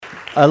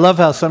I love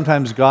how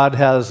sometimes God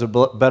has a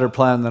better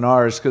plan than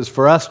ours, because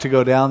for us to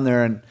go down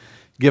there and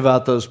give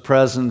out those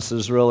presents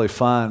is really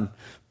fun,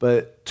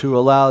 but to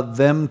allow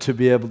them to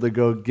be able to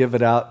go give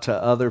it out to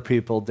other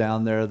people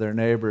down there, their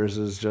neighbors,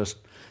 is just,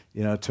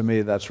 to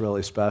me, that's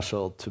really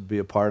special to be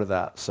a part of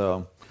that.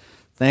 So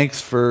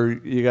thanks for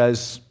you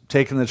guys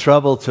taking the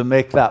trouble to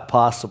make that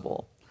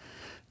possible.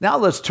 Now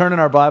let's turn in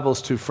our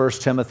Bibles to 1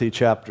 Timothy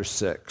chapter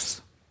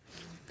 6.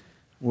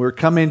 We're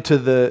coming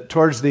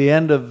towards the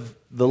end of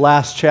the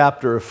last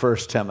chapter of 1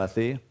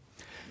 Timothy.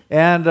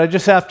 And I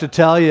just have to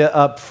tell you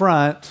up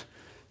front,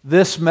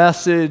 this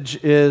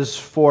message is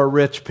for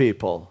rich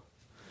people.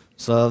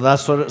 So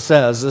that's what it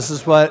says. This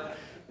is what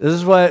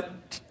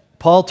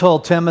Paul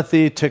told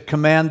Timothy, to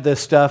command this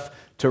stuff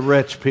to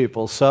rich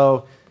people.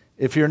 So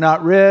if you're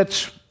not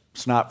rich,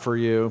 it's not for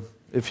you.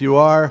 If you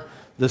are,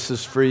 this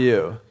is for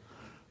you.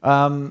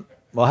 Well,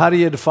 how do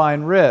you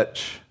define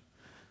rich?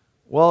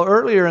 Well,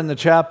 earlier in the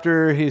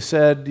chapter, he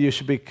said you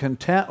should be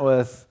content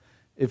with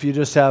if you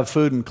just have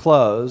food and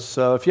clothes.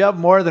 So if you have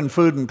more than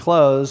food and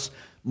clothes,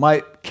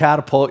 might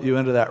catapult you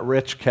into that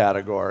rich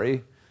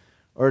category.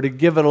 Or to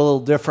give it a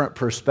little different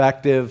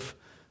perspective,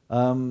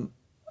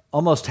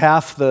 almost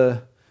half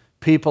the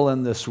people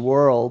in this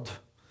world,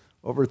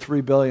 over 3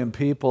 billion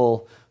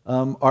people,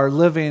 are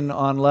living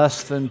on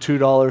less than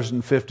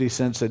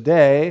 $2.50 a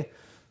day.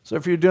 So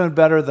if you're doing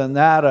better than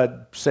that,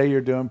 I'd say you're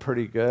doing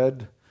pretty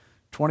good.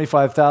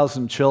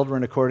 25,000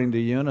 children, according to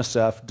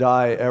UNICEF,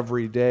 die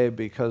every day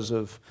because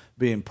of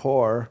being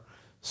poor.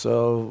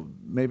 So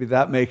maybe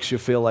that makes you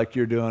feel like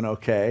you're doing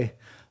okay.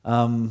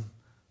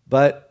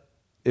 But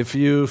if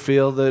you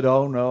feel that,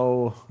 oh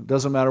no, it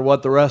doesn't matter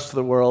what the rest of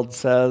the world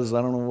says,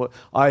 I don't know what,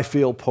 I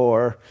feel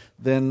poor,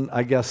 then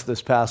I guess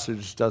this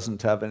passage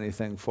doesn't have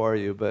anything for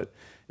you. But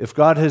if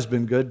God has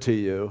been good to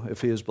you,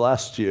 if he has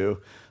blessed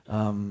you,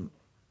 and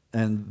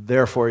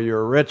therefore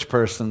you're a rich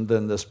person,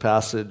 then this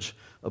passage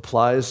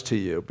applies to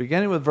you.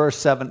 Beginning with verse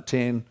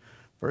 17,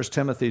 1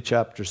 Timothy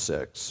chapter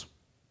 6.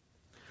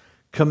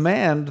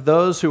 Command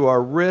those who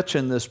are rich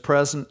in this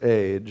present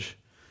age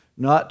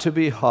not to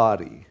be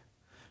haughty,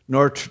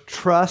 nor to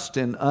trust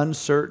in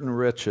uncertain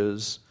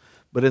riches,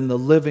 but in the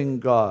living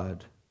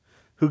God,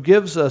 who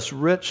gives us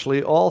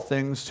richly all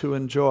things to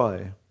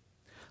enjoy.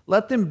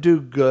 Let them do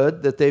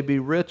good, that they be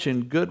rich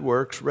in good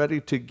works,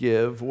 ready to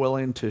give,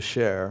 willing to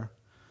share,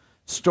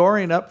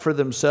 storing up for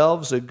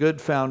themselves a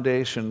good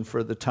foundation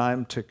for the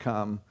time to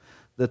come,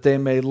 that they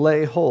may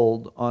lay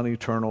hold on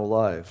eternal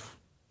life.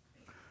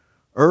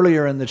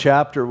 Earlier in the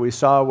chapter, we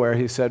saw where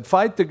he said,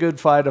 fight the good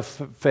fight of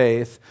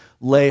faith,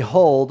 lay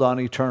hold on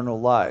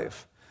eternal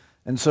life.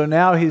 And so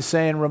now he's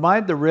saying,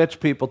 remind the rich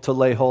people to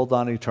lay hold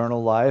on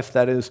eternal life.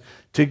 That is,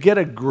 to get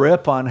a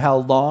grip on how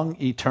long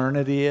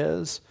eternity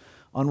is,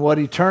 on what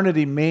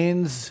eternity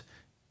means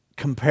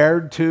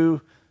compared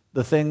to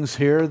the things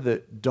here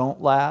that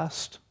don't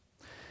last.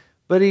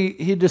 But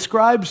he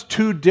describes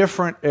two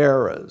different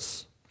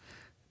eras.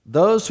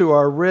 Those who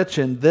are rich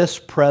in this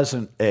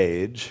present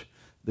age,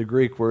 the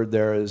Greek word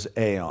there is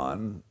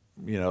aeon,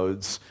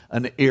 it's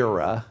an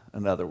era,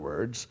 in other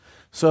words.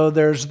 So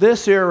there's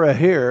this era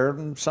here,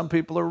 and some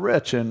people are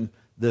rich in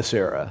this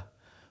era.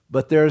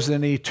 But there's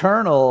an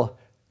eternal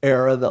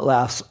era that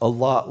lasts a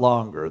lot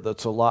longer,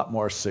 that's a lot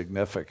more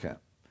significant.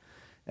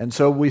 And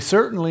so we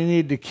certainly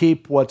need to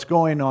keep what's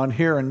going on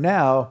here and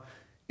now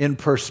in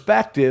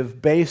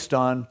perspective based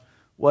on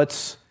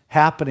what's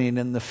happening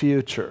in the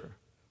future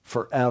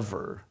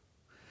forever.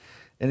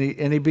 And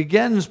he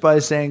begins by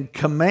saying,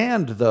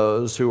 command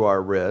those who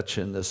are rich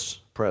in this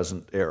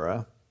present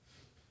era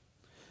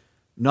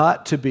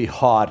not to be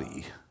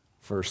haughty,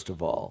 first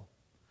of all.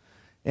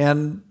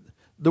 And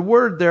the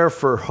word there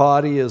for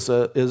haughty is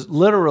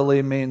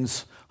literally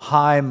means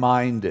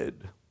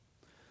high-minded.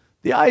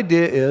 The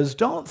idea is,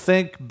 don't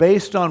think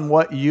based on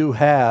what you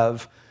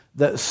have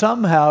that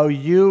somehow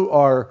you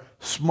are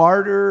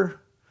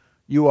smarter,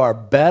 you are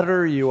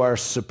better, you are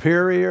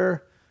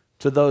superior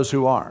to those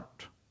who aren't.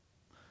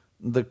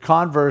 The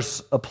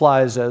converse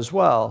applies as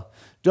well.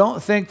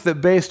 Don't think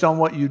that based on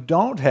what you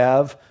don't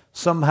have,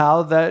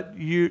 somehow that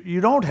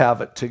you don't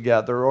have it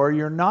together or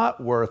you're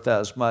not worth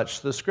as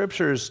much. The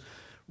scriptures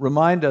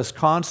remind us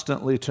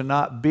constantly to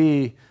not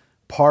be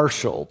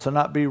partial, to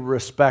not be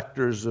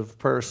respecters of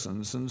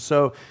persons. And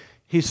so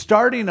he's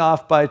starting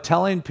off by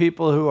telling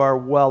people who are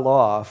well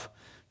off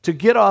to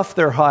get off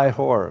their high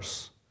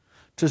horse,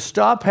 to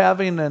stop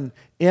having an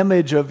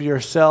image of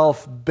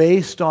yourself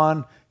based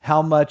on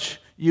how much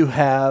you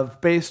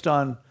have, based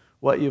on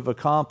what you've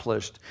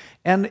accomplished.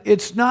 And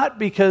it's not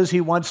because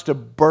he wants to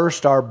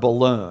burst our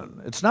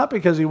balloon. It's not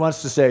because he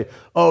wants to say,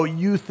 oh,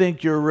 you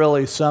think you're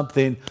really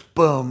something.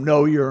 Boom,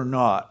 no, you're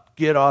not.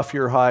 Get off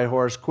your high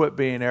horse, quit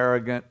being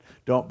arrogant,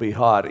 don't be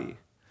haughty.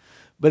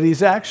 But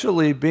he's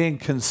actually being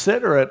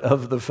considerate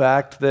of the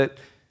fact that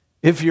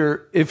if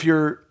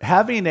you're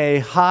having a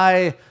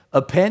high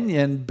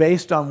opinion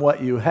based on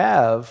what you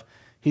have,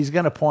 he's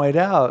going to point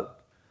out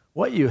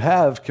what you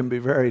have can be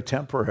very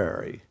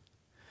temporary.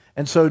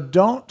 And so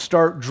don't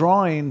start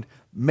drawing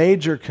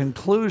major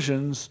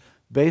conclusions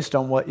based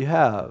on what you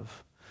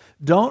have.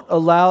 Don't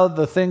allow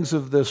the things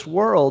of this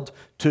world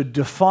to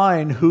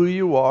define who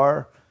you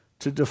are,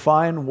 to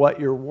define what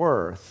you're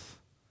worth.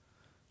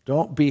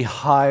 Don't be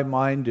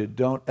high-minded.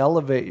 Don't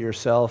elevate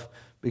yourself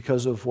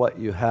because of what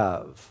you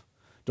have.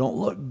 Don't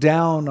look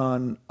down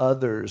on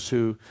others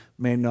who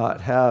may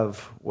not have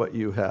what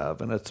you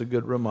have. And it's a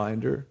good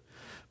reminder.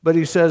 But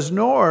he says,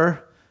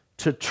 nor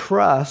to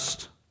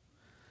trust.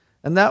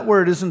 And that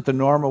word isn't the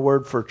normal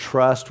word for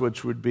trust,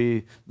 which would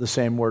be the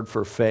same word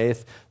for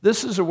faith.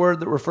 This is a word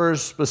that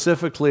refers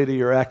specifically to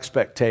your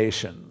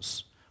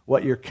expectations,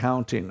 what you're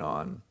counting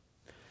on.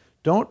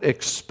 Don't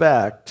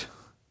expect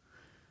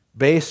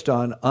based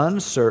on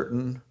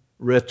uncertain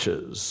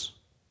riches,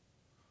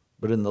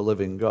 but in the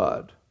living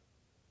God.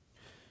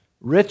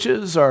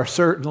 Riches are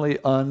certainly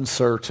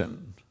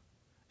uncertain.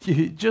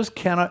 You just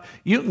cannot,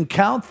 you can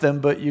count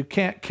them, but you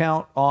can't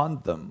count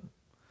on them.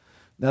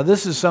 Now,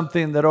 this is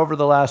something that over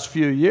the last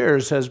few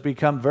years has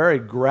become very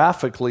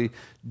graphically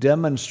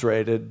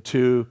demonstrated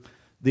to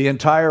the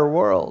entire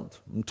world,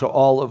 to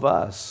all of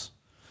us.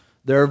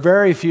 There are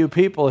very few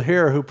people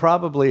here who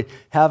probably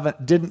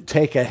didn't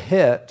take a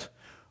hit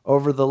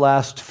over the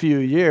last few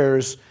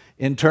years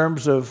in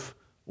terms of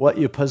what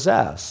you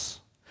possess.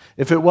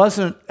 If it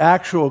wasn't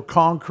actual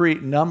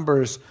concrete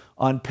numbers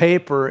on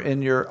paper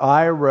in your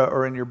IRA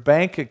or in your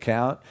bank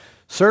account,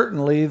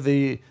 certainly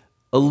the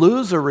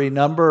illusory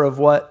number of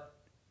what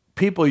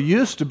people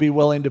used to be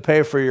willing to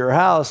pay for your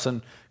house,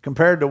 and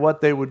compared to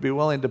what they would be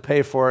willing to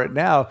pay for it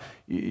now,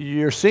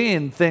 you're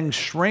seeing things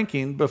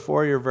shrinking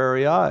before your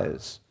very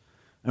eyes.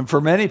 And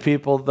for many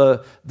people,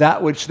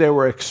 that which they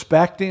were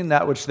expecting,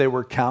 that which they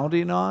were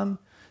counting on,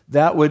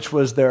 that which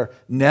was their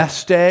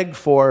nest egg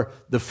for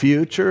the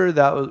future,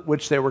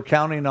 which they were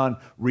counting on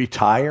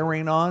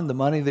retiring on, the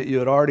money that you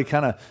had already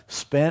kind of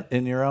spent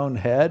in your own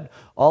head,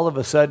 all of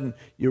a sudden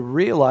you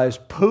realize,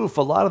 poof,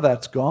 a lot of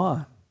that's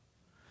gone.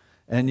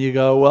 And you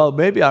go, well,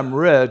 maybe I'm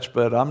rich,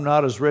 but I'm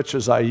not as rich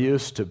as I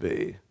used to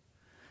be.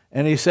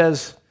 And he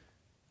says,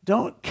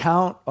 don't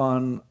count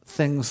on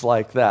things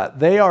like that.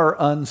 They are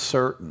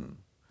uncertain.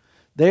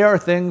 They are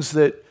things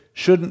that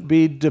shouldn't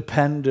be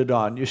depended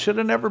on. You should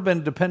have never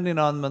been depending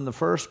on them in the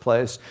first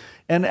place.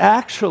 And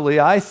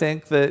actually, I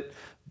think that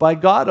by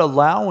God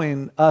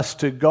allowing us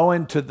to go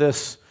into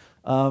this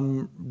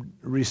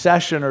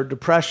recession or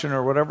depression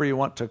or whatever you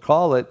want to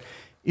call it,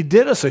 he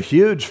did us a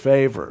huge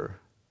favor.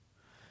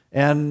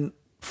 And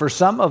for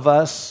some of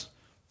us,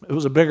 it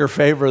was a bigger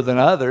favor than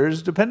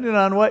others, depending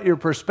on what your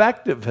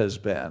perspective has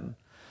been.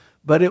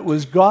 But it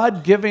was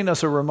God giving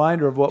us a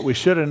reminder of what we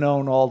should have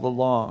known all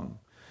along.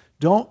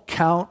 Don't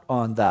count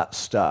on that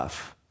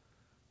stuff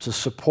to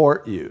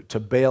support you, to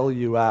bail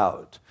you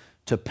out,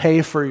 to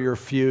pay for your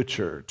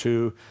future,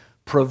 to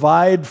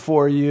provide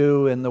for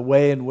you in the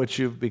way in which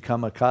you've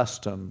become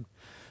accustomed.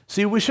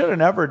 See, we should have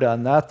never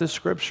done that. This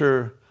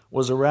scripture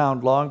was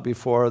around long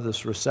before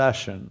this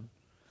recession.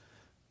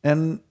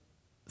 And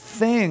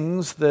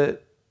things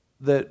that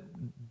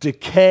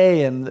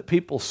decay and that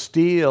people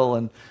steal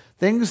and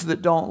things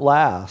that don't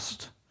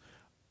last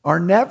are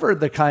never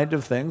the kind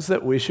of things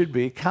that we should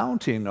be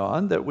counting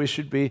on, that we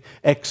should be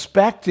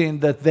expecting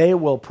that they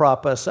will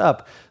prop us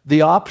up.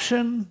 The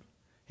option,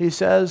 he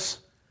says,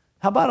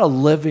 how about a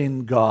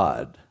living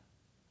God?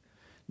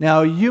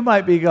 Now, you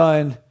might be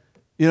going,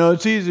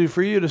 it's easy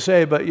for you to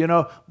say, but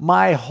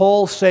my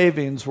whole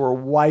savings were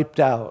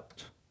wiped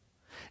out.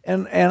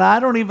 And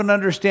I don't even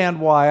understand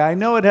why. I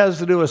know it has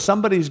to do with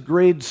somebody's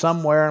greed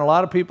somewhere, and a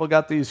lot of people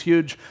got these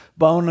huge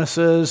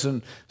bonuses,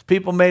 and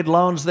people made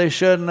loans they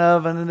shouldn't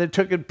have, and then they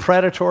took it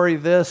predatory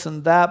this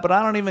and that, but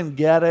I don't even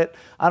get it.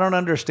 I don't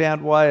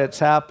understand why it's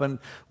happened.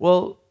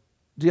 Well,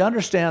 do you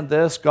understand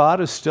this?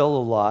 God is still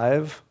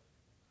alive.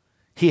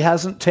 He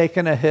hasn't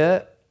taken a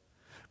hit.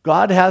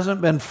 God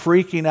hasn't been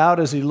freaking out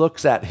as he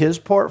looks at his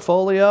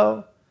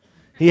portfolio.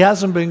 He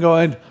hasn't been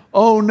going,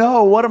 oh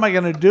no, what am I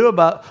going to do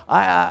about,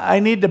 I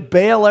need to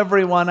bail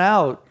everyone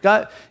out.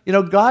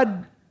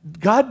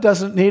 God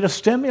doesn't need a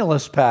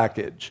stimulus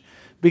package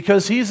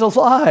because he's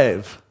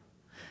alive.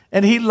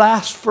 And he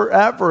lasts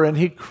forever, and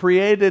he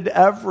created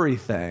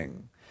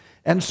everything.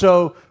 And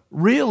so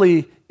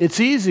really, it's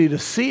easy to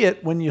see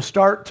it when you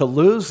start to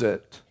lose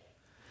it.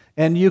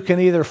 And you can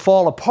either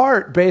fall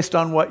apart based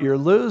on what you're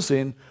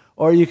losing,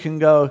 or you can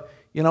go,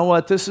 you know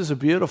what, this is a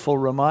beautiful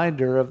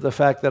reminder of the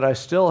fact that I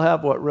still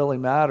have what really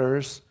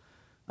matters.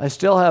 I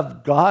still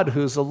have God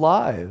who's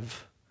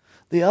alive.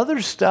 The other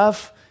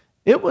stuff,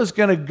 it was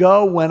going to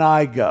go when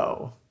I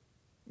go.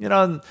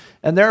 And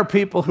there are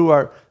people who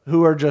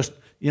are just,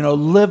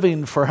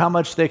 living for how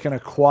much they can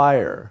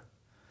acquire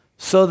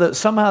so that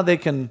somehow they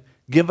can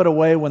give it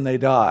away when they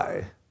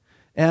die.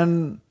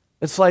 And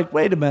it's like,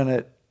 wait a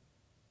minute,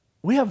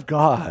 we have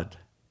God.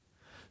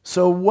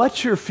 So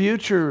what's your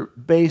future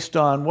based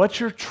on?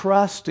 What's your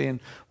trusting?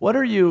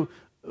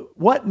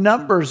 What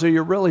numbers are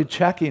you really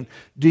checking?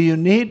 Do you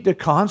need to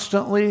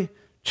constantly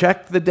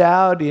check the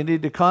Dow? Do you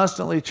need to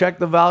constantly check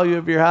the value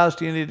of your house?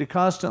 Do you need to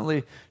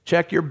constantly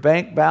check your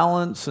bank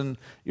balance and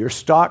your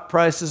stock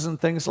prices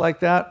and things like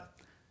that?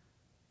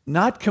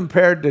 not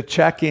compared to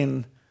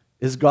checking,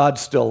 is God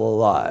still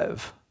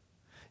alive?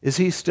 Is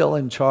he still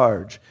in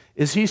charge?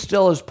 Is he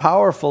still as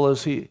powerful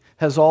as he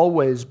has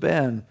always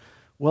been?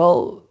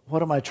 Well,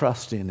 what am I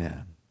trusting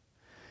in?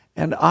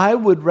 And I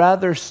would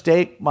rather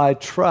stake my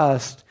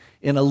trust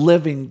in a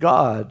living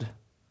God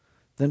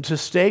than to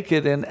stake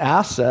it in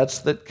assets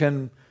that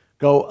can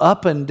go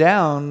up and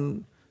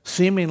down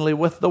seemingly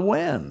with the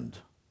wind.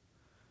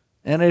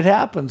 And it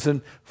happens.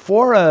 And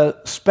for a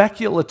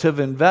speculative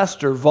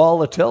investor,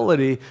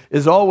 volatility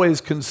is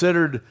always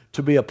considered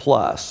to be a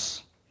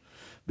plus,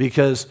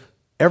 because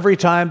every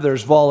time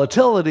there's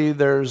volatility,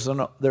 there's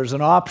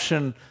an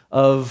option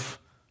of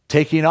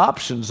taking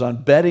options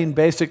on betting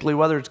basically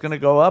whether it's going to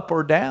go up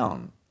or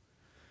down.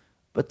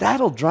 But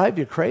that'll drive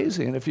you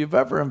crazy. And if you've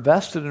ever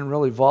invested in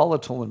really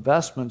volatile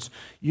investments,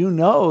 you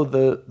know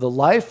the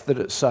life that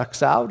it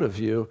sucks out of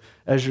you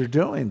as you're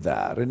doing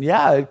that. And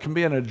yeah, it can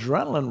be an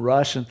adrenaline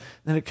rush, and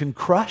then it can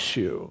crush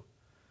you.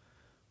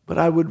 But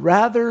I would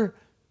rather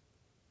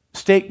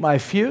stake my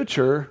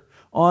future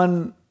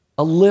on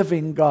a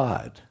living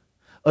God,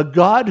 a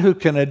God who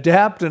can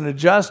adapt and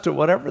adjust to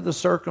whatever the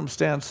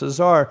circumstances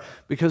are,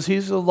 because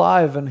he's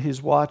alive and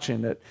he's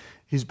watching it.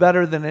 He's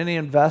better than any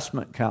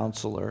investment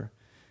counselor.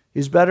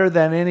 He's better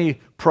than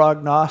any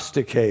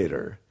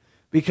prognosticator,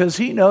 because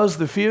he knows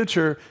the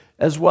future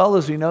as well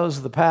as he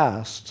knows the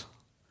past.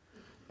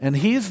 And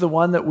he's the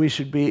one that we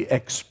should be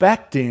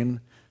expecting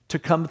to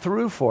come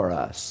through for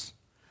us.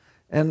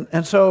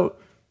 And so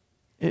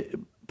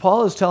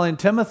Paul is telling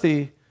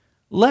Timothy,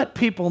 let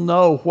people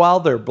know while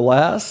they're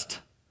blessed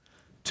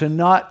to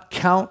not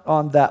count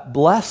on that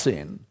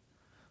blessing,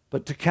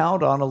 but to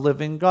count on a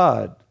living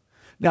God.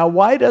 Now,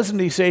 why doesn't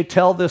he say,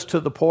 tell this to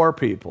the poor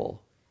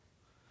people?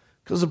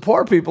 Because the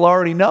poor people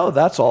already know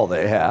that's all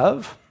they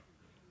have.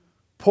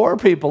 Poor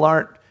people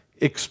aren't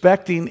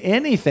expecting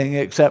anything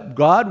except,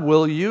 God,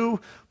 will you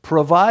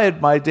provide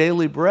my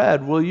daily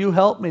bread? Will you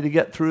help me to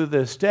get through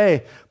this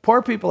day?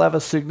 Poor people have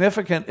a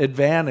significant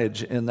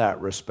advantage in that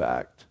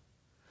respect.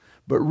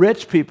 But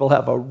rich people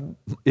have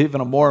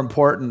even a more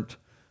important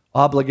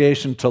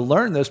obligation to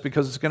learn this,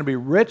 because it's going to be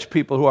rich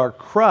people who are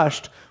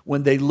crushed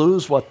when they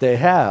lose what they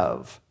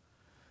have.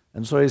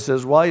 And so he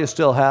says, while you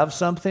still have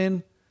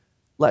something,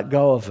 let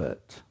go of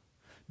it.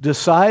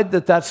 Decide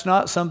that that's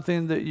not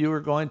something that you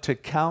are going to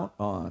count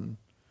on,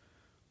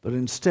 but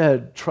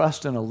instead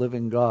trust in a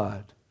living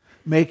God.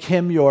 Make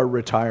him your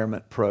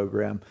retirement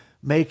program.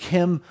 Make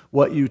him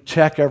what you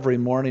check every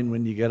morning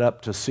when you get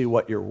up to see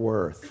what you're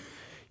worth.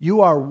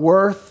 You are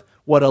worth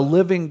what a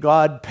living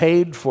God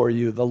paid for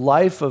you, the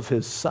life of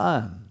his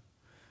Son.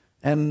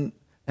 And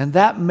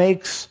that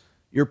makes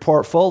your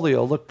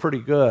portfolio look pretty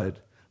good,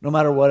 no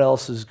matter what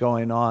else is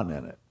going on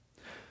in it.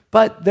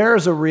 But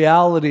there's a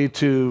reality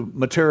to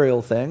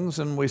material things,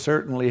 and we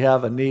certainly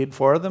have a need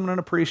for them and an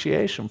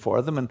appreciation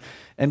for them.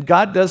 And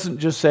God doesn't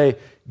just say,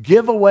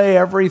 give away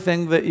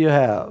everything that you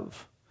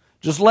have.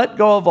 Just let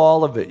go of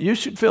all of it. You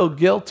should feel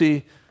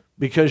guilty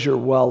because you're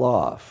well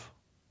off.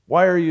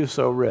 Why are you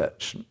so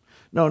rich?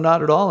 No,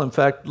 not at all. In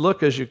fact,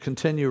 look as you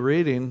continue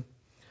reading,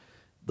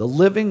 the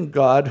living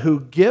God who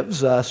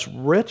gives us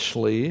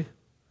richly,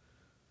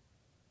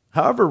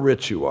 however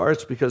rich you are,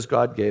 it's because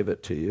God gave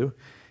it to you.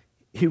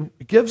 He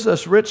gives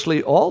us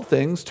richly all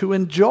things to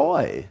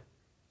enjoy.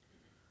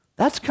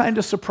 That's kind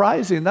of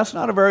surprising. That's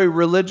not a very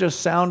religious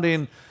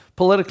sounding,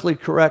 politically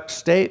correct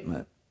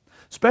statement,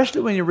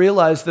 especially when you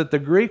realize that the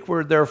Greek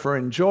word there for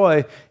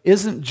enjoy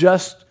isn't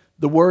just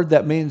the word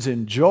that means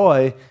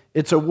enjoy.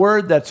 It's a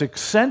word that's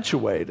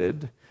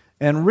accentuated,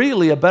 and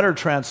really a better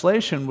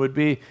translation would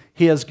be,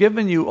 he has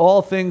given you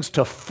all things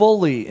to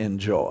fully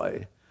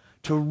enjoy,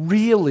 to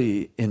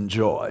really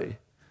enjoy,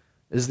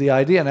 is the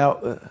idea.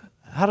 Now,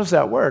 how does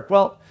that work?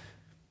 Well,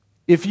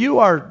 if you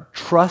are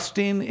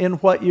trusting in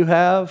what you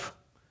have,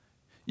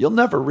 you'll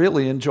never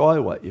really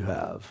enjoy what you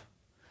have.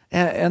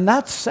 And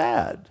that's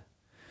sad.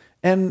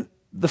 And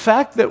the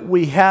fact that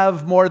we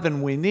have more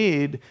than we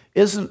need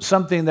isn't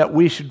something that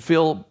we should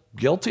feel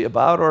guilty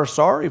about or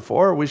sorry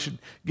for. We should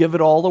give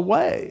it all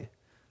away.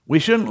 We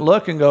shouldn't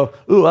look and go,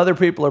 ooh, other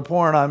people are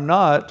poor and I'm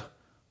not.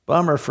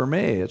 Bummer for me.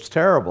 It's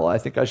terrible. I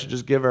think I should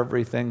just give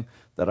everything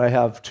that I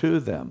have to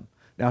them.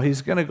 Now,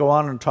 he's going to go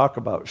on and talk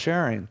about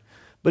sharing.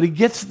 But he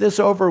gets this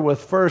over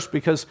with first,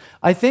 because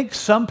I think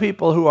some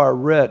people who are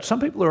rich, some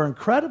people who are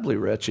incredibly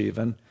rich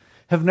even,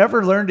 have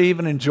never learned to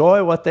even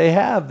enjoy what they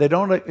have. They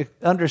don't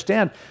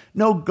understand.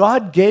 No,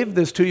 God gave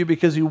this to you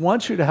because he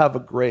wants you to have a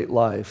great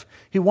life.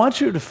 He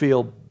wants you to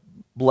feel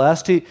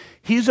blessed.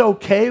 He's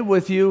okay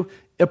with you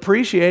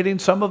appreciating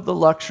some of the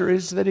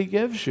luxuries that he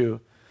gives you.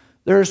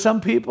 There are some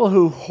people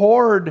who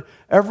hoard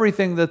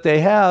everything that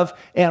they have.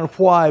 And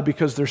why?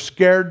 Because they're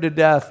scared to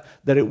death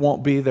that it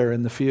won't be there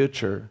in the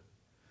future.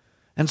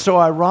 And so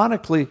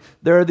ironically,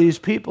 there are these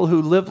people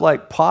who live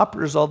like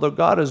paupers, although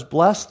God has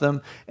blessed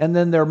them, and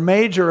then their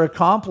major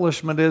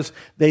accomplishment is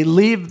they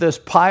leave this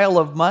pile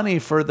of money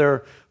for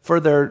their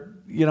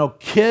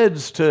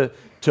kids to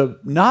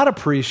not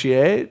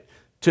appreciate,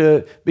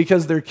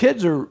 because their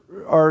kids are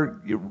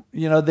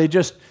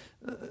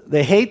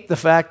They hate the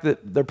fact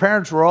that their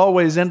parents were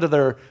always into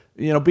their,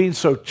 being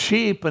so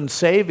cheap and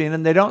saving,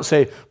 and they don't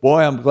say,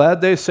 boy, I'm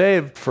glad they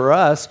saved for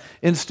us.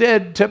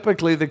 Instead,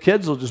 typically the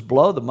kids will just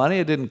blow the money.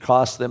 It didn't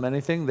cost them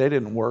anything. They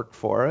didn't work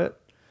for it.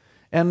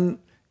 And,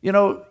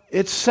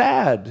 it's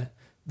sad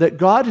that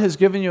God has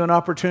given you an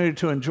opportunity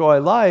to enjoy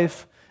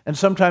life, and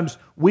sometimes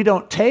we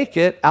don't take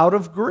it out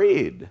of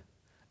greed,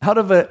 out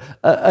of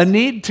a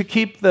need to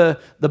keep the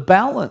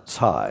balance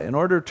high in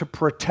order to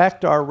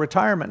protect our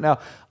retirement. Now,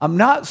 I'm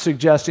not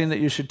suggesting that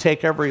you should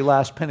take every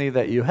last penny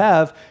that you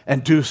have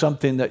and do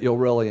something that you'll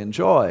really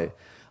enjoy.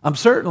 I'm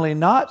certainly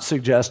not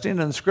suggesting,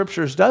 and the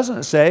Scriptures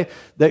doesn't say,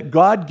 that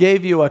God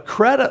gave you a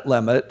credit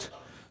limit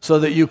so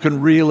that you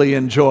can really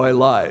enjoy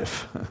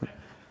life.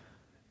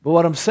 But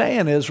what I'm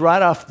saying is,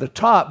 right off the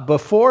top,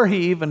 before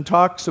he even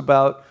talks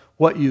about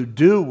what you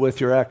do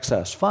with your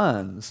excess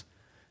funds,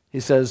 he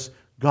says,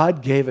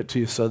 God gave it to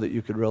you so that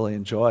you could really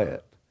enjoy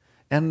it.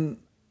 And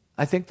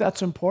I think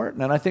that's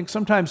important. And I think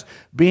sometimes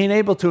being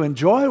able to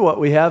enjoy what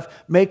we have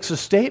makes a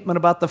statement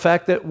about the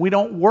fact that we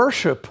don't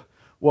worship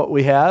what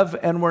we have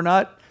and we're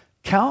not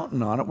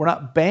counting on it. We're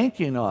not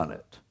banking on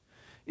it.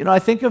 I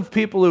think of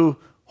people who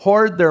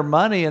hoard their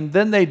money and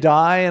then they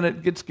die and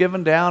it gets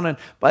given down. And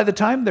by the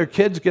time their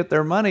kids get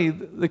their money,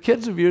 the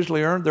kids have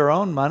usually earned their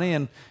own money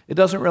and it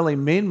doesn't really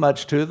mean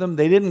much to them.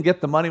 They didn't get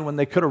the money when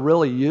they could have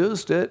really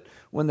used it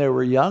when they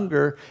were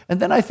younger. And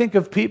then I think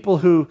of people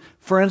who,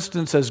 for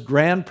instance, as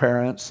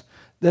grandparents,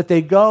 that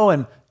they go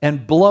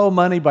and blow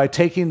money by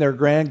taking their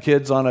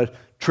grandkids on a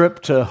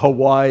trip to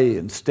Hawaii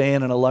and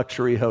staying in a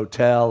luxury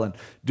hotel and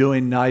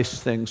doing nice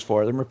things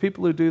for them, or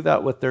people who do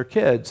that with their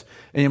kids.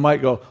 And you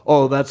might go,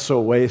 oh, that's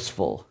so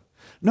wasteful.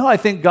 No, I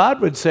think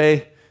God would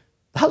say,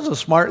 that was a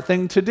smart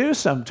thing to do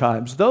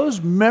sometimes. Those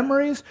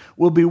memories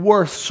will be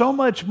worth so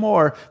much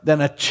more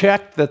than a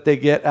check that they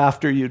get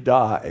after you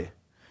die.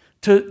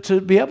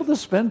 To be able to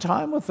spend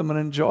time with them and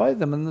enjoy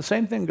them. And the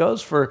same thing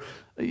goes for,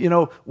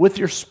 with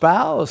your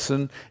spouse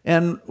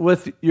and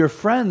with your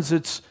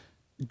friends.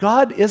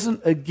 God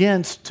isn't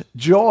against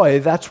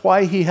joy. That's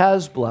why he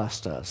has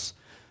blessed us,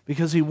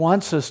 because he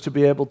wants us to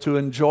be able to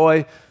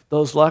enjoy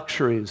those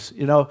luxuries.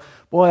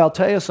 Boy, I'll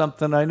tell you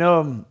something. I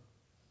know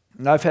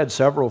I've had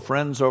several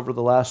friends over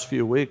the last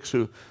few weeks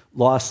who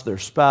lost their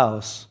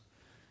spouse.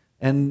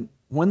 And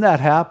when that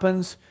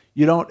happens,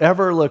 you don't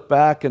ever look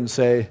back and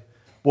say,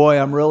 boy,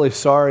 I'm really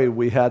sorry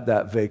we had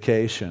that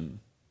vacation.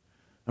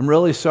 I'm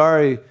really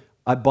sorry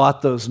I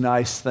bought those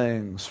nice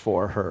things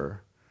for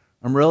her.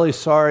 I'm really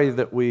sorry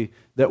that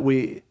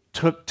we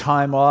took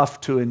time off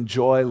to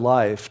enjoy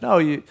life. No,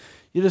 you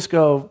just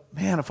go,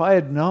 man, if I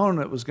had known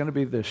it was going to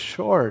be this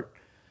short,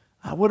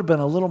 I would have been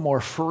a little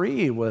more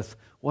free with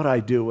what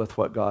I do with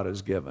what God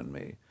has given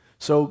me.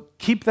 So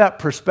keep that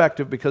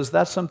perspective, because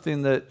that's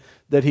something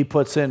that he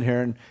puts in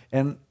here.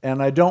 And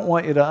I don't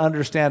want you to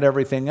understand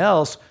everything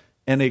else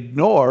and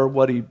ignore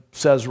what he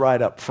says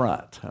right up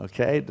front.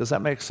 Okay? Does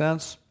that make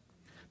sense?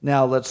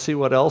 Now let's see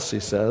what else he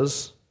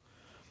says.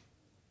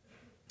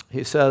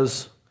 He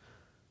says,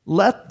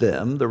 let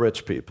them, the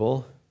rich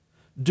people,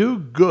 do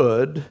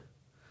good,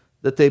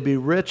 that they be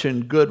rich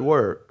in good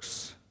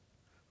works,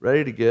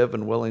 ready to give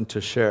and willing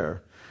to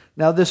share.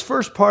 Now, this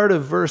first part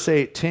of verse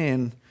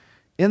 18,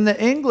 in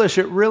the English,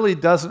 it really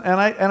doesn't, and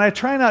I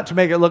try not to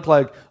make it look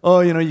like,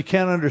 you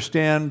can't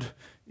understand,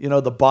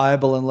 the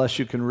Bible unless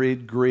you can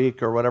read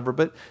Greek or whatever.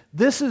 But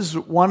this is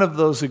one of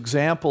those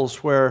examples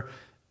where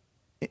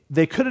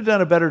they could have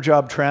done a better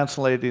job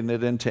translating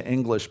it into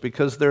English,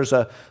 because there's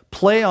a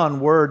play on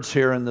words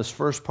here in this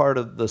first part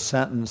of the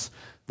sentence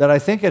that I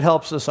think it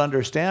helps us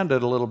understand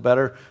it a little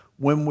better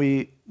when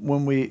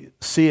we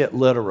see it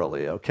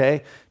literally,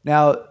 okay?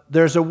 Now,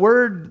 there's a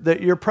word that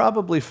you're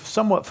probably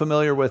somewhat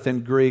familiar with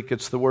in Greek.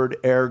 It's the word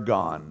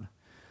ergon.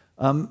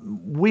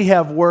 We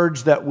have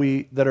words that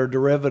are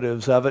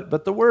derivatives of it,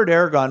 but the word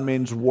ergon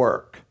means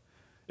work.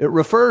 It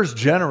refers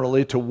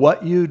generally to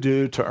what you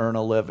do to earn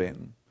a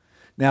living.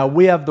 Now,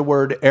 we have the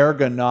word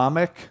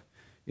ergonomic.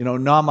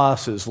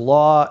 Nomos is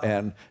law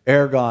and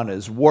ergon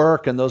is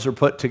work, and those are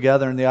put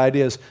together, and the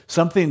idea is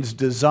something's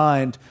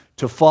designed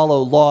to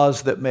follow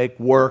laws that make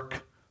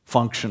work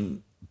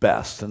function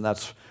best, and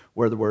that's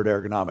where the word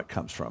ergonomic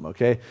comes from,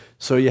 okay?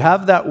 So you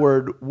have that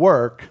word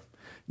work.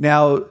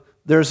 Now,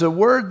 there's a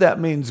word that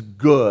means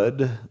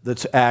good,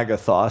 that's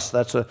agathos.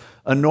 That's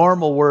a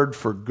normal word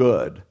for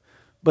good.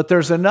 But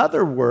there's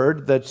another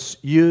word that's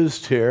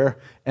used here,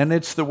 and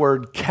it's the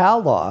word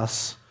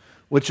kalos,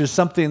 which is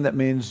something that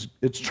means,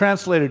 it's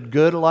translated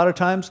good a lot of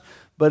times,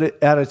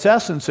 but at its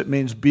essence, it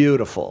means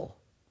beautiful.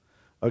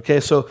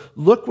 Okay, so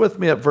look with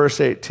me at verse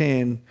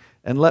 18,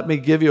 and let me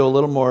give you a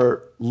little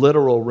more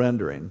literal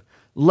rendering.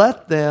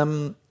 Let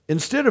them,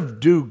 instead of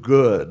do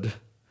good,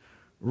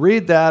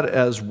 read that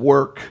as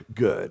work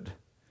good.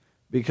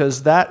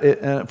 Because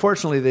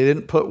unfortunately, they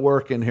didn't put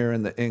work in here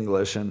in the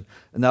English, and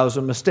that was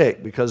a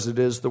mistake, because it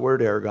is the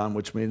word ergon,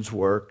 which means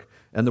work,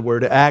 and the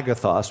word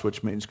agathos,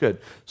 which means good.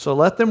 So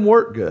let them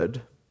work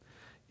good,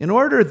 in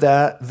order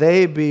that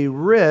they be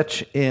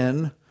rich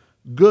in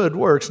good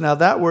works. Now,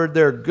 that word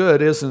there,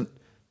 good, isn't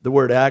the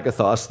word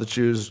agathos that's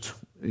used,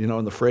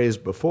 in the phrase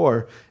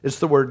before. It's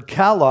the word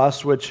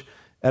kalos, which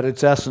at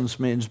its essence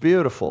means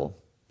beautiful.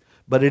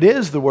 But it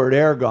is the word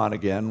ergon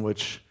again,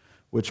 which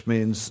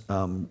means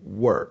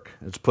work.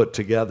 It's put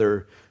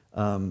together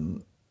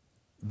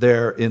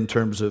there in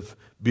terms of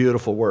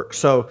beautiful work.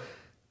 So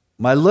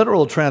my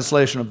literal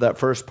translation of that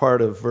first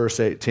part of verse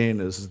 18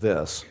 is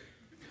this: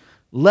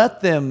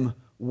 let them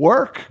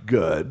work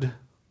good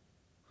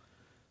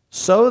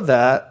so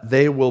that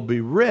they will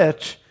be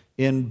rich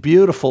in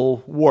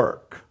beautiful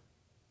work.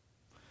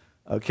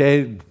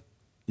 Okay,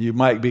 you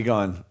might be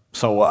going,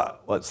 so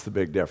what? What's the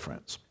big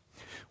difference?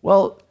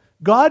 Well,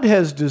 God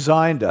has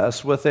designed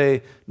us with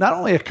not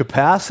only a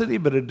capacity,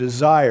 but a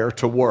desire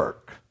to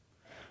work.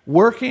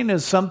 Working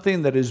is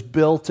something that is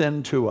built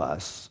into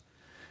us.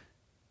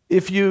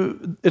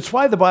 It's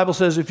why the Bible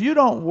says, if you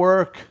don't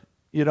work,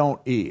 you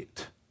don't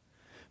eat.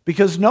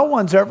 Because no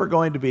one's ever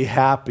going to be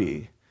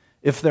happy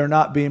if they're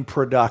not being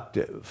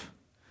productive.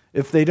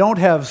 If they don't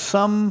have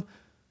some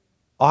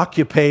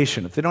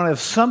occupation, if they don't have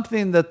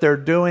something that they're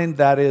doing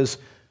that is,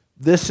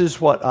 this is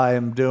what I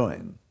am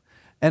doing.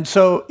 And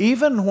so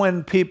even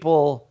when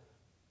people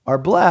are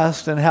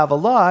blessed and have a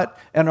lot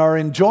and are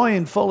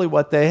enjoying fully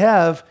what they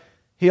have,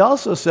 he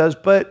also says,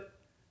 but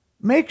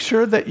make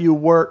sure that you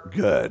work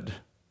good.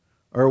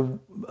 Or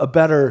a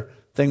better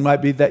thing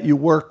might be that you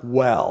work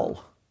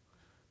well.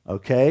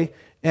 Okay?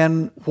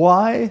 And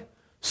why?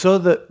 So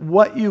that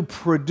what you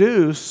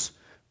produce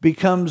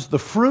becomes the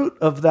fruit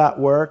of that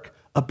work,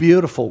 a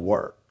beautiful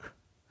work.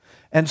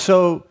 And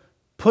so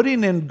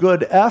putting in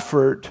good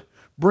effort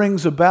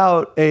brings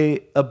about a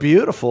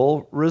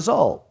beautiful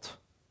result.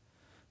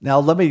 Now,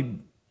 let me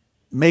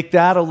make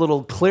that a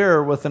little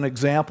clearer with an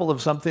example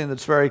of something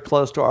that's very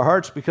close to our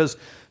hearts, because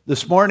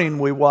this morning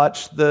we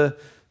watched the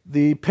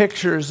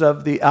pictures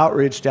of the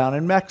outreach down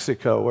in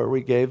Mexico, where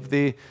we gave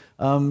the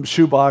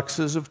shoe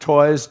boxes of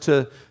toys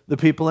to the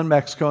people in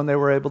Mexico, and they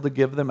were able to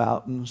give them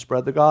out and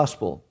spread the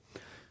gospel.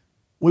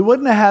 We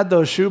wouldn't have had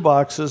those shoe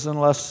boxes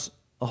unless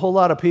a whole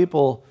lot of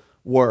people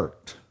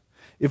worked.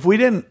 If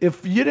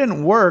you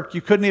didn't work,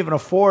 you couldn't even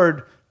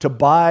afford to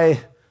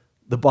buy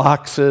the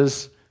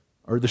boxes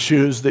or the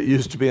shoes that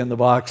used to be in the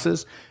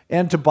boxes,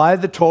 and to buy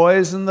the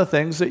toys and the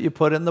things that you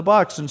put in the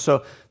box. And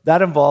so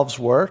that involves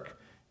work.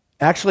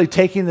 Actually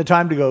taking the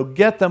time to go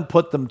get them,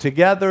 put them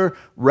together,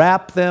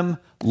 wrap them,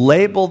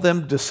 label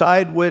them,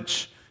 decide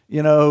which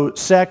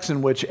sex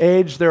and which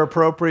age they're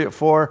appropriate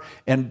for,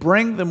 and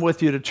bring them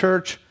with you to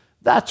church.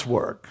 That's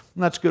work.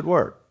 That's good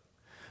work.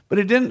 But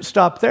it didn't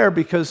stop there,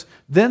 because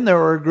then there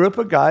were a group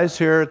of guys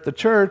here at the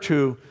church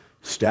who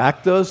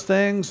stacked those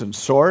things and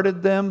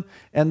sorted them.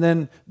 And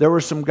then there were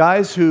some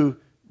guys who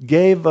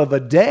gave of a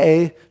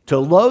day to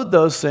load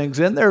those things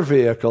in their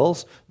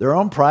vehicles, their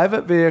own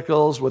private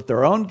vehicles with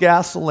their own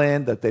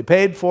gasoline that they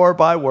paid for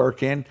by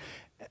working,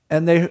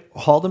 and they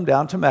hauled them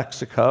down to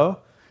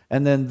Mexico.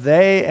 And then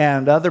they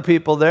and other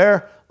people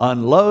there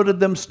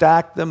unloaded them,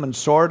 stacked them, and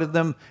sorted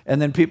them.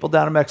 And then people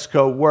down in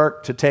Mexico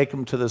worked to take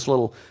them to this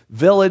little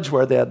village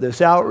where they had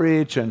this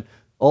outreach, and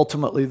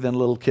ultimately then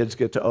little kids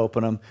get to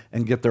open them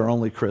and get their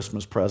only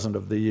Christmas present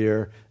of the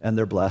year, and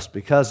they're blessed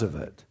because of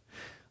it.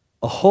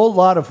 A whole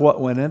lot of what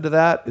went into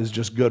that is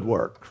just good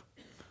work,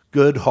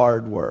 good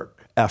hard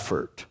work,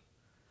 effort.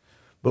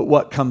 But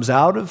what comes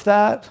out of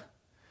that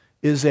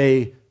is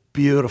a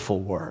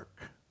beautiful work,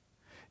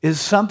 is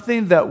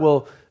something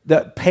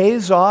that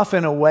pays off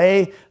in a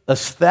way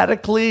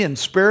aesthetically and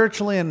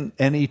spiritually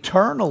and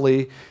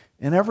eternally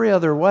in every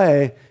other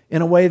way,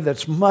 in a way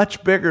that's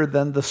much bigger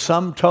than the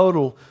sum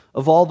total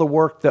of all the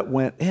work that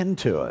went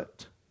into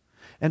it.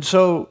 And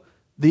so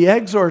the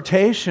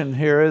exhortation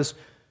here is,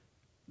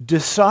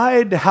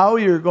 decide how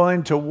you're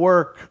going to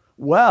work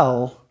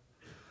well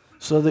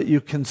so that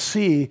you can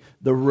see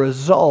the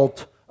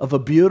result of a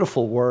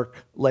beautiful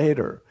work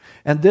later.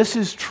 And this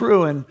is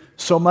true in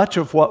so much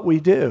of what we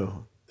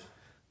do.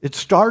 It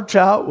starts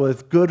out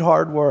with good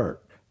hard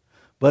work,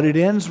 but it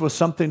ends with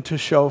something to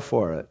show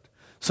for it,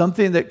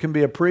 something that can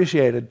be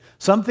appreciated,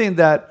 something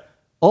that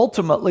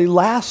ultimately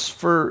lasts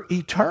for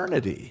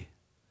eternity.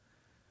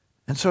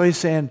 And so he's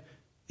saying,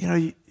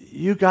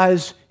 you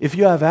guys, if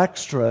you have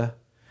extra,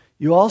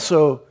 you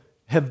also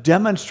have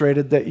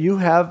demonstrated that you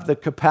have the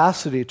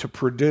capacity to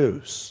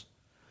produce.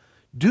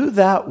 Do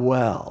that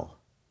well,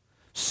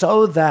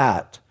 so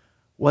that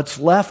what's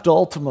left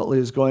ultimately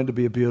is going to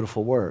be a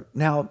beautiful work.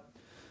 Now,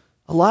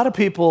 a lot of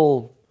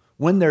people,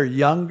 when they're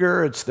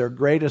younger, it's their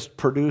greatest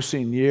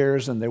producing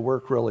years, and they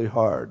work really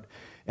hard.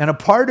 And a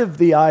part of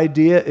the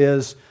idea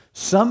is,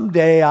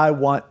 someday I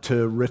want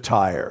to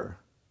retire.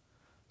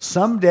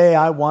 Someday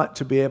I want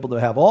to be able to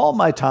have all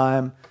my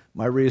time,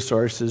 my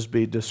resources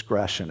be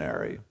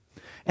discretionary.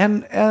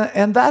 And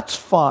that's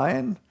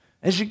fine.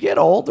 As you get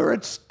older,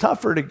 it's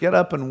tougher to get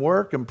up and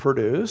work and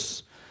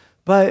produce.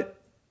 But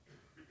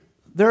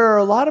there are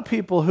a lot of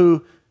people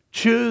who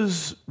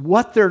choose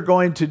what they're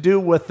going to do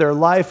with their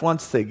life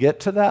once they get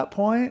to that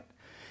point,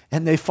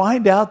 and they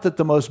find out that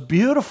the most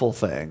beautiful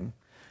thing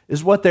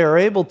is what they are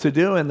able to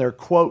do in their,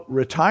 quote,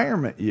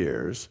 retirement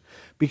years,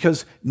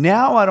 because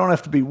now I don't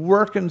have to be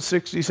working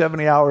 60,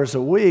 70 hours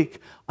a week.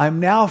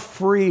 I'm now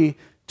free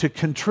to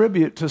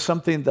contribute to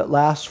something that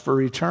lasts for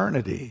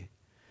eternity.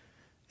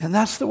 And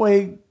that's the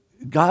way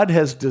God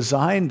has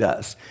designed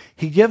us.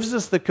 He gives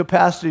us the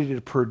capacity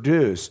to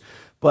produce.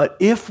 But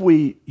if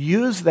we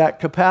use that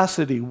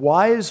capacity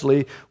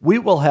wisely, we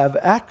will have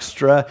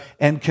extra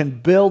and can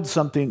build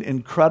something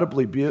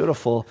incredibly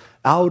beautiful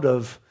out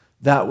of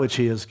that which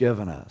He has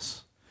given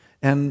us.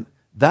 And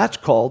that's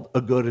called a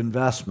good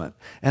investment.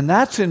 And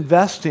that's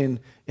investing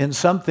in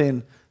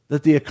something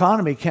that the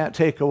economy can't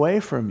take away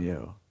from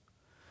you.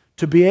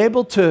 To be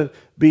able to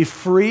be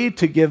free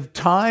to give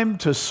time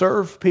to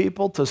serve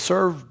people, to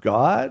serve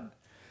God,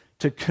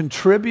 to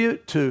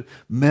contribute to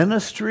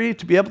ministry,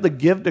 to be able to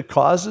give to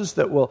causes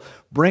that will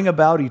bring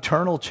about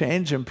eternal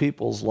change in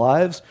people's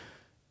lives.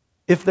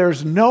 If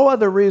there's no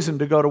other reason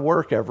to go to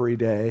work every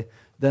day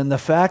than the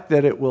fact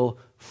that it will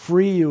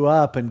free you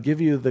up and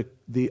give you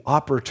the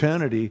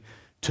opportunity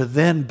to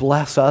then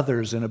bless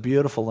others in a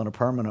beautiful and a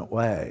permanent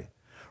way,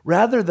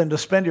 rather than to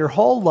spend your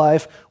whole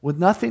life with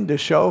nothing to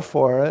show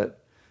for it,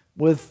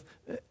 with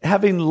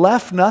having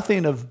left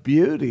nothing of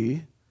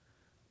beauty.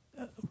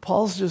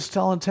 Paul's just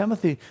telling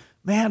Timothy,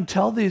 man,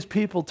 tell these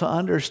people to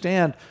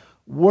understand,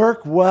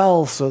 work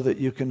well so that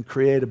you can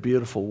create a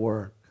beautiful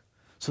work,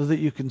 so that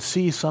you can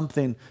see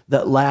something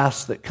that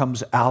lasts, that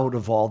comes out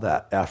of all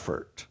that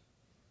effort.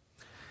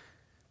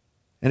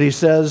 And he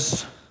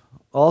says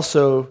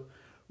also,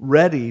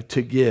 ready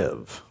to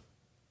give.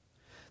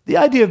 The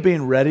idea of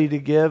being ready to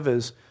give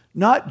is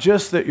not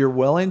just that you're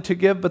willing to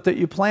give, but that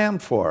you plan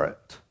for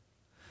it.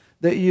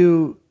 That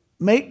you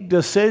make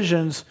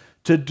decisions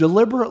to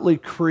deliberately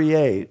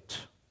create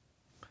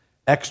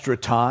extra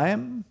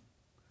time,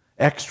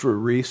 extra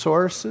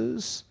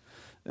resources,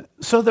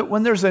 so that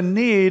when there's a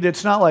need,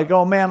 it's not like,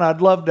 oh man,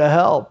 I'd love to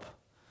help,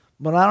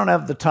 but I don't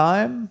have the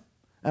time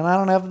and I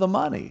don't have the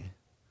money.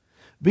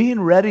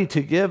 Being ready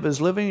to give is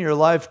living your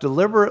life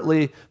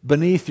deliberately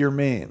beneath your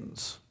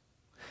means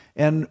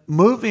and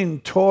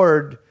moving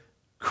toward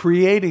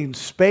creating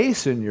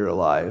space in your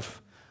life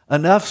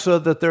enough so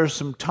that there's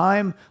some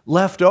time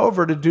left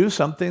over to do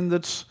something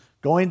that's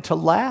going to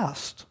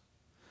last.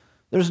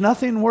 There's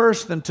nothing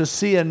worse than to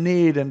see a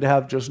need and to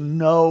have just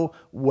no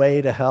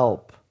way to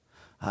help.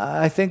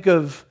 I think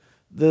of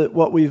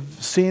what we've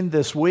seen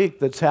this week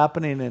that's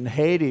happening in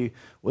Haiti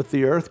with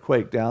the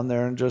earthquake down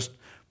there, and just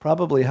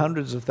probably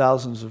hundreds of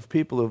thousands of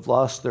people who've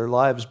lost their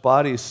lives,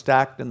 bodies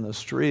stacked in the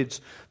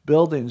streets,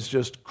 buildings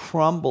just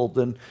crumbled,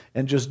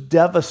 and just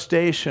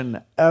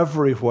devastation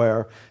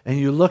everywhere. And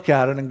you look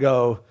at it and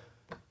go,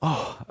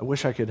 oh, I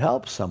wish I could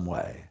help some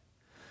way.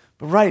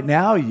 But right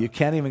now, you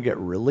can't even get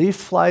relief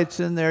flights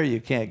in there. You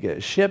can't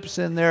get ships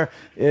in there.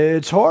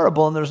 It's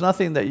horrible, and there's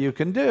nothing that you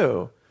can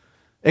do.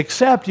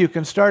 Except you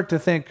can start to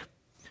think,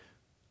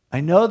 I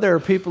know there are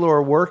people who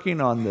are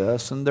working on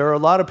this, and there are a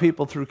lot of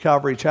people through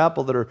Calvary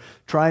Chapel that are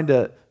trying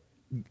to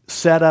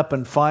set up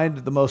and find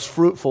the most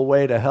fruitful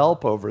way to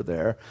help over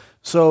there.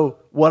 So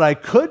what I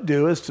could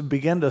do is to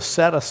begin to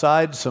set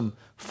aside some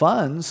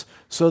funds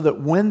so that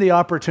when the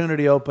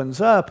opportunity opens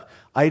up,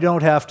 I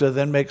don't have to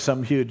then make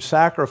some huge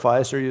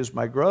sacrifice or use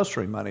my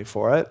grocery money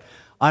for it.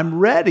 I'm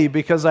ready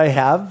because I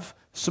have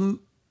some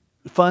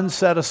funds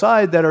set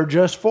aside that are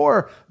just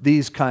for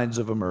these kinds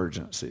of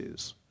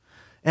emergencies.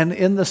 And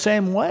in the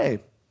same way,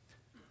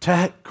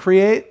 to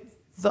create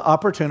the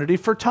opportunity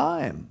for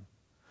time.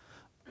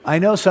 I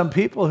know some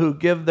people who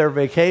give their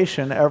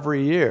vacation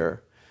every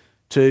year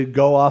to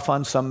go off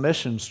on some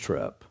missions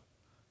trip.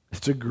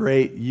 It's a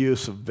great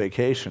use of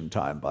vacation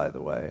time, by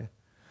the way.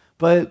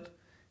 But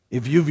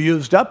if you've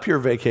used up your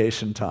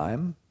vacation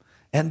time,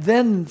 and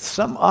then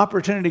some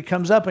opportunity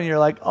comes up and you're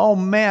like, oh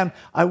man,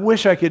 I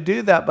wish I could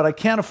do that, but I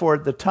can't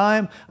afford the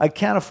time, I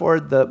can't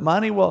afford the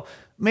money. Well,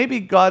 maybe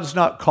God's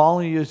not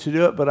calling you to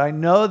do it, but I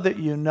know that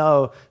you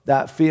know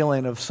that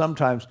feeling of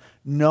sometimes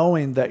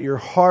knowing that your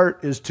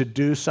heart is to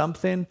do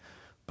something,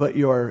 but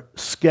your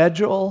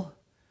schedule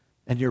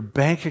and your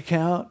bank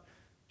account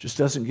just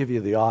doesn't give you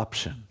the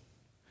option.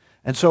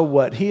 And so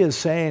what he is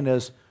saying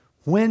is,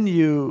 when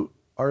you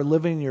are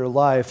living your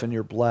life and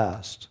you're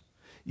blessed,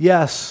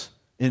 yes,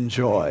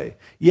 enjoy.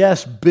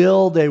 Yes,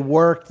 build a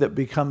work that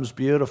becomes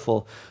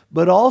beautiful,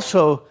 but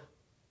also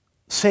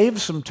save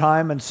some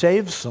time and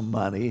save some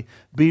money.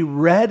 Be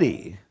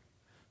ready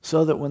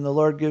so that when the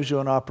Lord gives you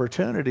an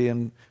opportunity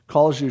and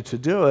calls you to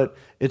do it,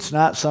 it's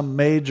not some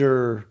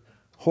major,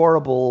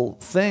 horrible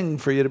thing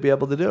for you to be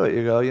able to do it.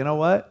 You go, you know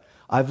what?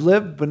 I've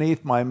lived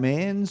beneath my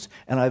means,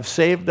 and I've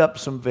saved up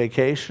some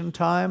vacation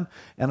time,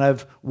 and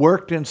I've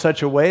worked in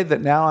such a way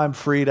that now I'm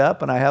freed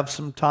up, and I have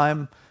some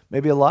time,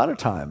 maybe a lot of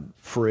time,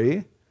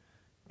 free,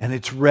 and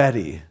it's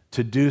ready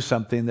to do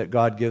something that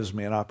God gives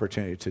me an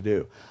opportunity to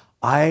do.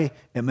 I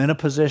am in a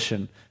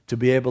position to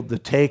be able to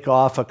take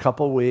off a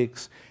couple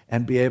weeks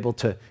and be able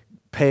to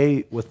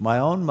pay with my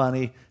own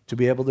money to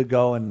be able to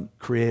go and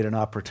create an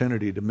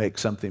opportunity to make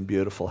something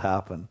beautiful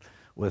happen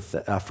with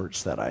the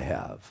efforts that I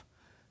have.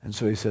 And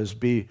so he says,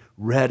 be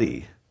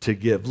ready to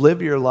give.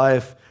 Live your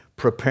life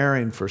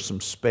preparing for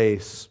some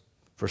space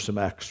for some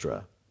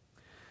extra.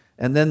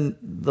 And then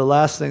the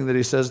last thing that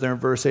he says there in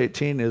verse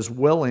 18 is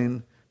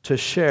willing to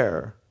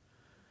share.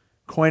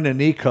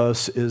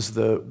 Koinonikos is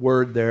the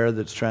word there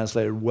that's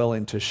translated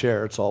willing to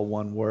share. It's all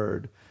one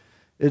word.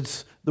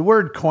 It's the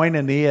word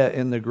koinonia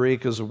in the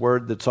Greek is a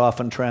word that's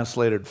often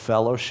translated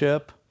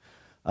fellowship.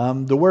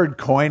 The word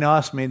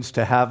koinos means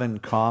to have in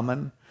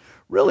common.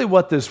 Really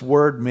what this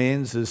word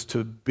means is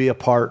to be a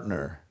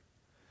partner.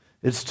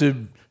 It's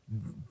to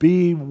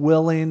be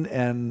willing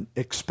and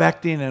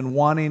expecting and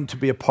wanting to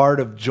be a part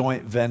of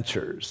joint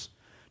ventures,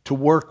 to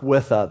work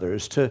with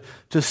others, to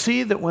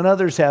see that when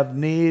others have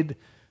need,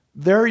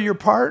 they're your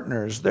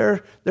partners.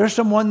 They're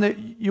someone that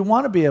you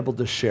want to be able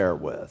to share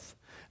with.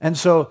 And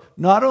so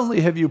not only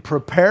have you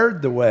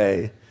prepared the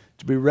way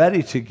to be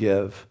ready to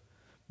give,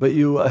 but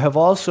you have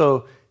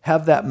also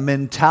have that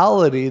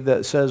mentality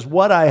that says,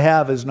 what I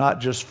have is not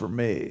just for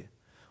me.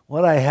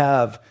 What I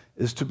have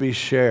is to be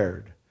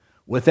shared.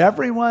 With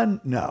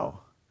everyone? No.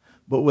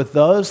 But with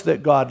those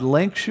that God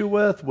links you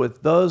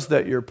with those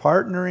that you're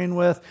partnering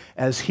with,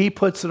 as He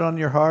puts it on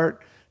your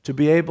heart, to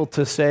be able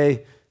to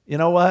say, you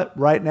know what,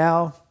 right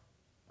now,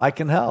 I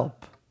can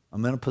help.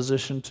 I'm in a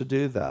position to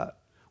do that.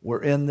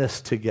 We're in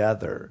this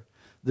together.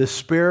 The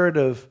spirit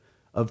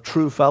of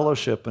true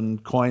fellowship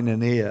and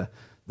koinonia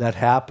that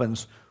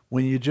happens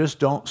when you just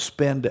don't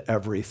spend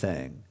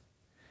everything.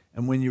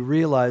 And when you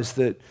realize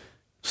that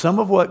some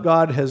of what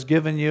God has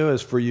given you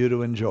is for you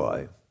to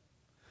enjoy.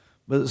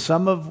 But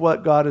some of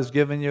what God has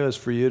given you is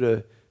for you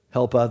to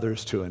help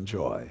others to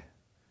enjoy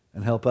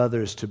and help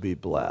others to be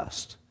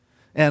blessed.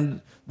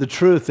 And the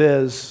truth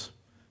is,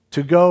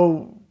 to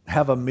go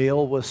have a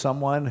meal with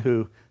someone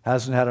who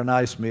hasn't had a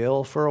nice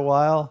meal for a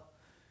while,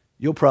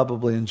 you'll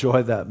probably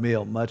enjoy that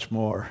meal much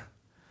more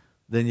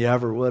than you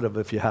ever would have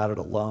if you had it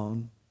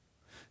alone.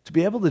 To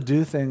be able to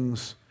do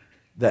things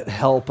that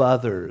help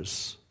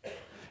others.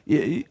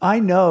 I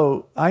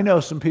know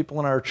some people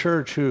in our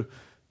church who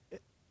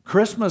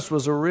Christmas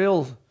was a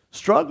real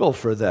struggle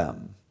for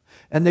them.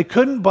 And they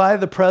couldn't buy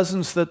the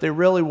presents that they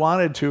really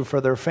wanted to for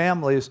their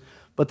families,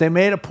 but they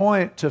made a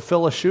point to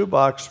fill a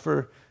shoebox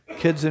for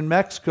kids in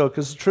Mexico,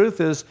 because the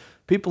truth is,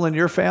 people in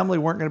your family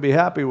weren't going to be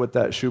happy with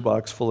that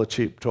shoebox full of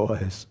cheap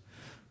toys.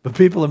 But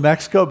people in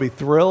Mexico be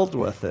thrilled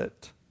with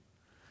it.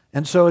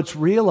 And so it's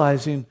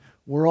realizing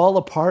we're all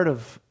a part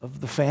of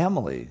the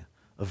family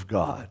of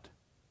God.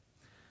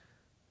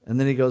 And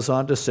then he goes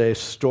on to say,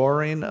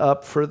 storing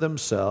up for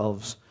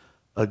themselves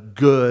a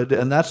good,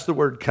 and that's the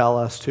word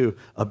kalos too,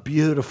 a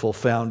beautiful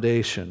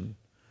foundation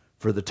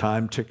for the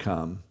time to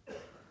come,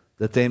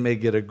 that they may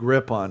get a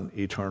grip on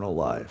eternal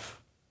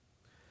life.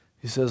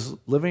 He says,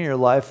 living your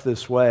life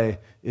this way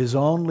is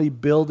only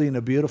building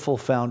a beautiful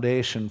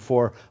foundation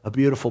for a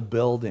beautiful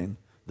building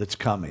that's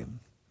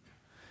coming.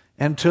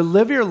 And to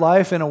live your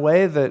life in a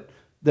way that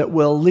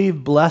will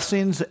leave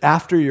blessings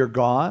after you're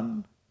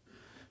gone,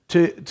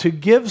 to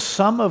give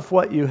some of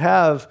what you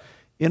have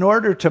in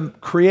order to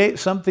create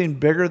something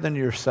bigger than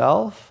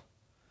yourself,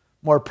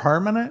 more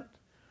permanent,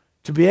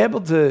 to be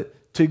able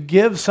to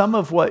give some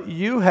of what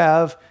you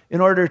have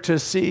in order to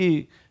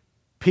see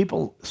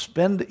people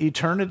spend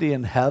eternity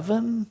in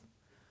heaven.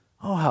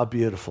 Oh, how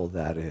beautiful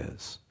that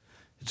is.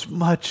 It's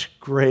much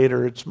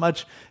greater. It's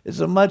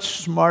a much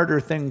smarter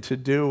thing to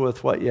do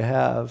with what you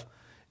have.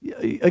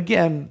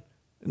 Again,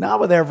 not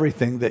with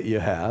everything that you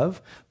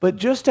have, but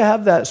just to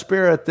have that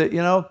spirit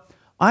that,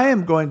 I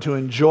am going to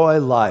enjoy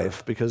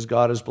life because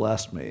God has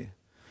blessed me.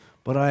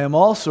 But I am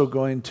also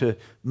going to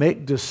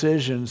make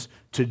decisions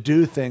to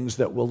do things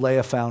that will lay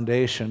a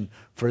foundation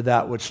for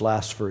that which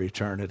lasts for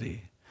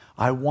eternity.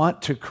 I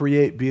want to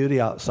create beauty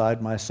outside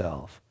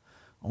myself.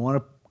 I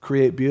want to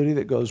create beauty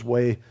that goes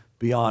way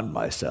beyond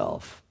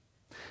myself.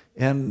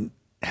 And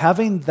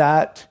having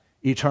that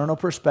eternal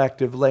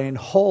perspective, laying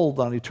hold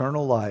on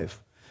eternal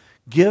life,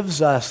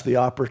 gives us the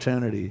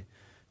opportunity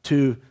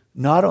to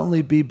not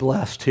only be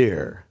blessed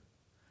here,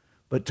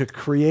 but to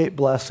create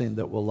blessing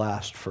that will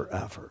last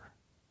forever.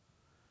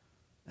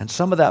 And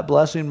some of that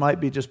blessing might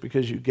be just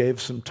because you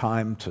gave some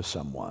time to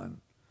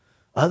someone.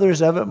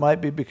 Others of it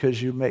might be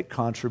because you make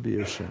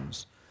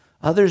contributions.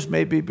 Others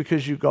may be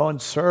because you go and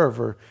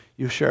serve or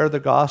you share the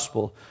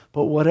gospel.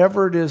 But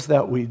whatever it is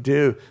that we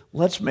do,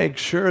 let's make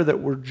sure that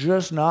we're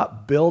just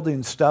not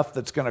building stuff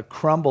that's going to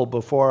crumble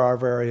before our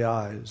very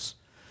eyes,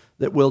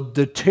 that will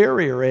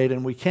deteriorate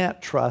and we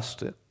can't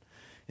trust it.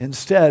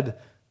 Instead,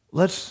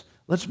 let's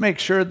make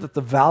sure that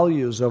the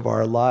values of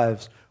our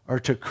lives are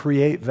to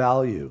create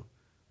value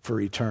for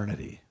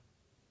eternity.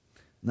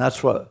 And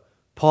that's what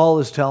Paul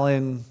is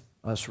telling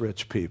us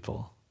rich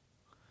people.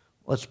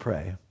 Let's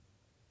pray.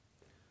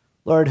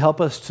 Lord, help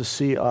us to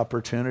see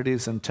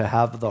opportunities and to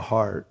have the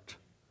heart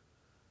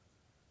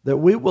that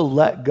we will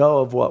let go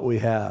of what we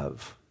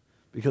have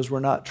because we're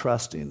not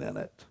trusting in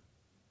it.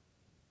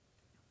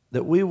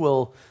 That we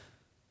will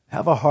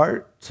have a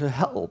heart to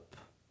help,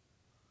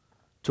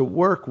 to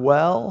work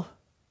well,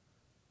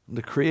 and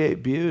to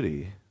create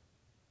beauty,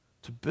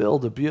 to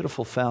build a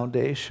beautiful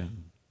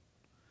foundation,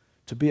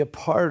 to be a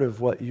part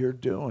of what you're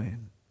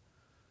doing.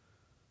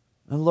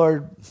 And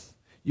Lord,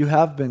 you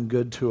have been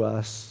good to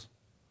us.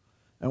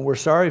 And we're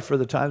sorry for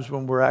the times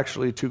when we're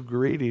actually too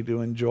greedy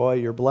to enjoy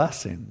your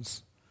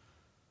blessings,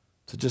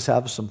 to just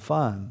have some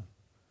fun.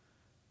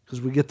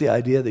 Because we get the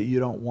idea that you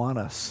don't want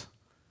us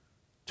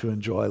to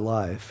enjoy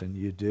life, and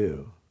you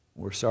do.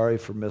 We're sorry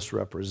for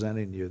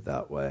misrepresenting you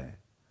that way.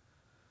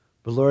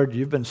 But Lord,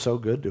 you've been so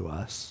good to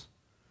us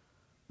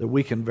that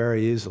we can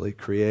very easily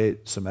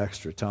create some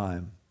extra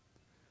time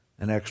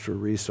and extra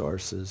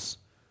resources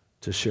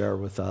to share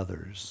with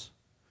others,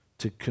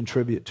 to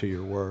contribute to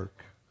your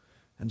work.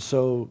 And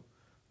so,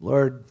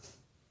 Lord,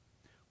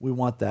 we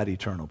want that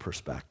eternal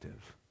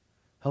perspective.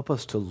 Help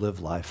us to live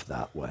life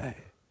that way.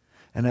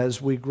 And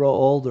as we grow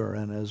older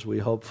and as we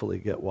hopefully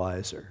get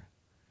wiser,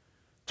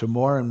 to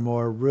more and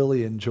more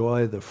really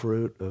enjoy the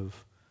fruit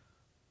of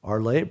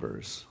our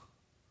labors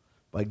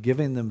by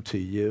giving them to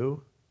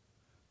you,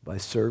 by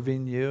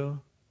serving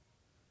you,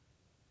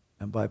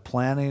 and by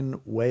planning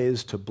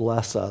ways to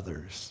bless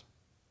others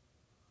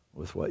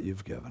with what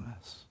you've given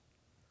us.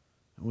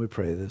 And we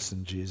pray this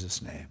in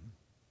Jesus' name.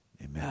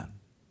 Amen.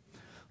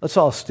 Let's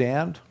all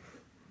stand.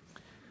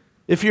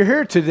 If you're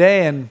here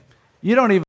today and you don't even